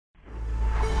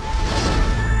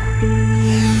If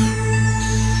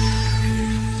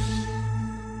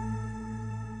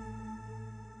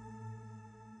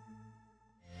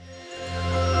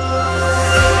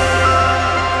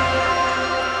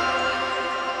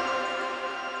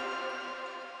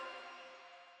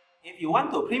you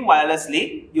want to print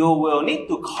wirelessly, you will need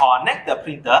to connect the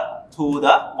printer to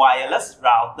the wireless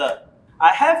router. I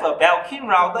have a Belkin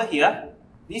router here.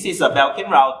 This is a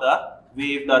Belkin router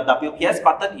with the WPS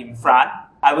button in front.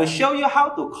 I will show you how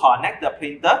to connect the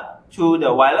printer to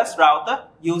the wireless router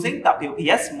using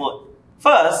WPS mode.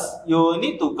 First, you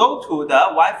need to go to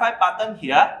the Wi-Fi button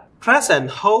here. Press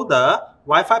and hold the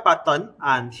Wi-Fi button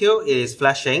until it is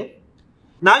flashing.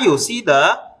 Now you see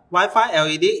the Wi-Fi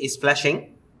LED is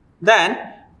flashing. Then,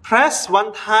 press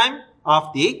one time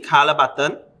of the color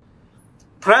button.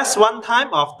 Press one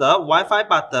time of the Wi-Fi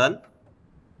button.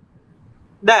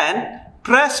 Then,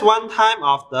 press one time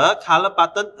of the color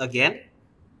button again.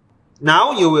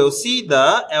 Now you will see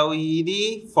the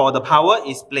LED for the power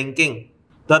is blinking.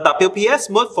 The WPS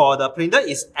mode for the printer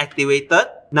is activated.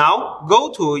 Now,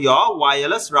 go to your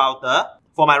wireless router.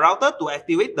 For my router to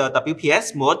activate the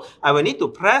WPS mode, I will need to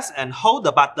press and hold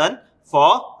the button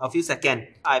for a few seconds.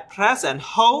 I press and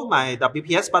hold my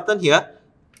WPS button here,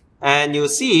 and you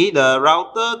see the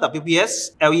router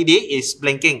WPS LED is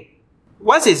blinking.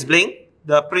 Once it's blinked,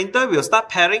 the printer will start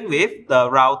pairing with the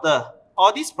router.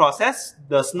 All this process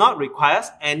does not require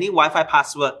any Wi-Fi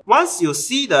password. Once you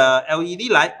see the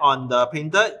LED light on the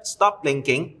printer stop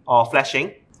blinking or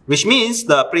flashing, which means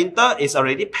the printer is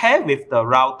already paired with the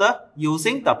router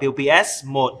using WPS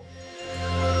mode.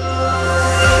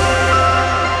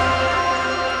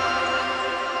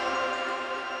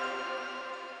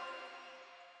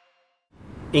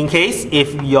 In case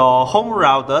if your home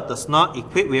router does not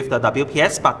equip with the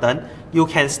WPS button, you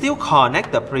can still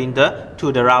connect the printer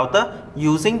to the router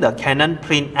using the Canon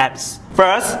Print apps.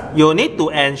 First, you need to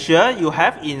ensure you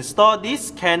have installed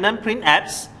these Canon Print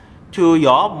apps to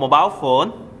your mobile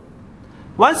phone.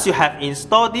 Once you have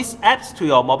installed these apps to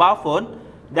your mobile phone,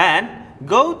 then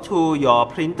go to your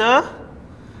printer,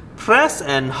 press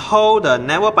and hold the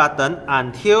network button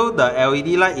until the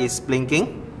LED light is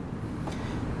blinking.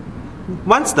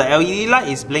 Once the LED light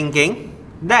is blinking,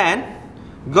 then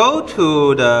go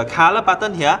to the color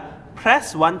button here,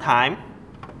 press one time.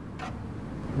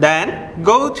 Then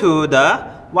go to the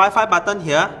Wi-Fi button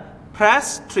here,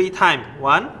 press 3 times.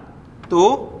 1,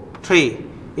 2, 3.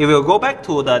 It will go back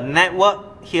to the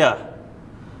network here.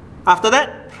 After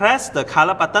that, press the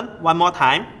color button one more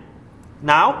time.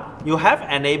 Now you have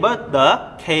enabled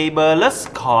the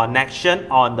cableless connection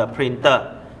on the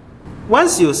printer.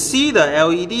 Once you see the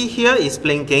LED here is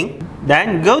blinking,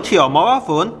 then go to your mobile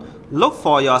phone, look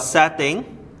for your setting,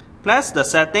 press the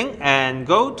setting and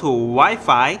go to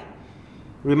Wi-Fi.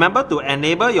 Remember to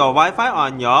enable your Wi-Fi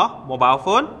on your mobile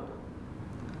phone.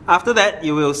 After that,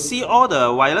 you will see all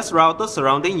the wireless routers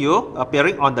surrounding you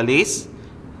appearing on the list.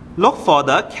 Look for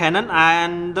the Canon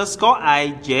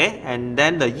 _IJ and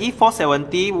then the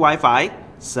E470 Wi-Fi.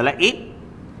 Select it.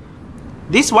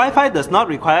 This Wi-Fi does not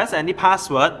require any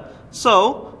password.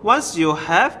 So, once you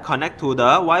have connected to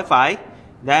the Wi-Fi,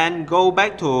 then go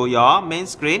back to your main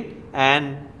screen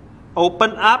and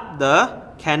open up the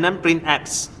Canon Print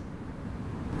apps.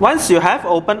 Once you have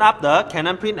opened up the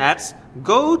Canon Print apps,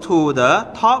 go to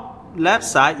the top left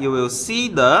side, you will see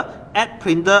the Add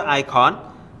Printer icon.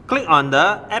 Click on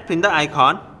the Add Printer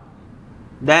icon.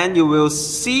 Then you will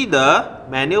see the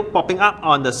menu popping up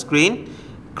on the screen.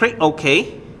 Click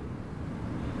OK.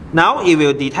 Now it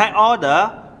will detect all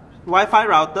the Wi-Fi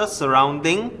routers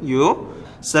surrounding you.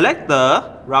 Select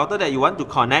the router that you want to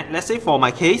connect. Let's say for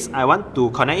my case, I want to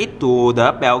connect it to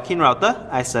the Belkin router.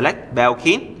 I select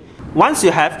Belkin. Once you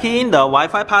have keyed in the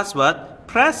Wi-Fi password,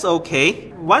 press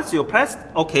OK. Once you press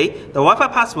OK, the Wi-Fi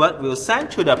password will send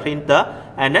to the printer,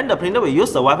 and then the printer will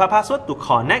use the Wi-Fi password to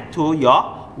connect to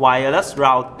your wireless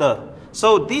router.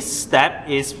 So this step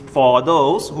is for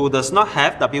those who does not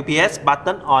have WPS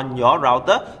button on your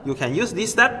router. You can use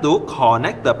this step to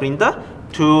connect the printer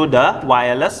to the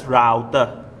wireless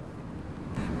router.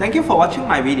 Thank you for watching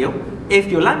my video.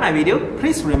 If you like my video,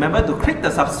 please remember to click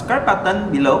the subscribe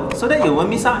button below so that you won't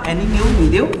miss out any new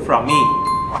video from me.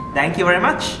 Thank you very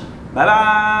much. Bye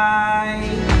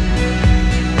bye.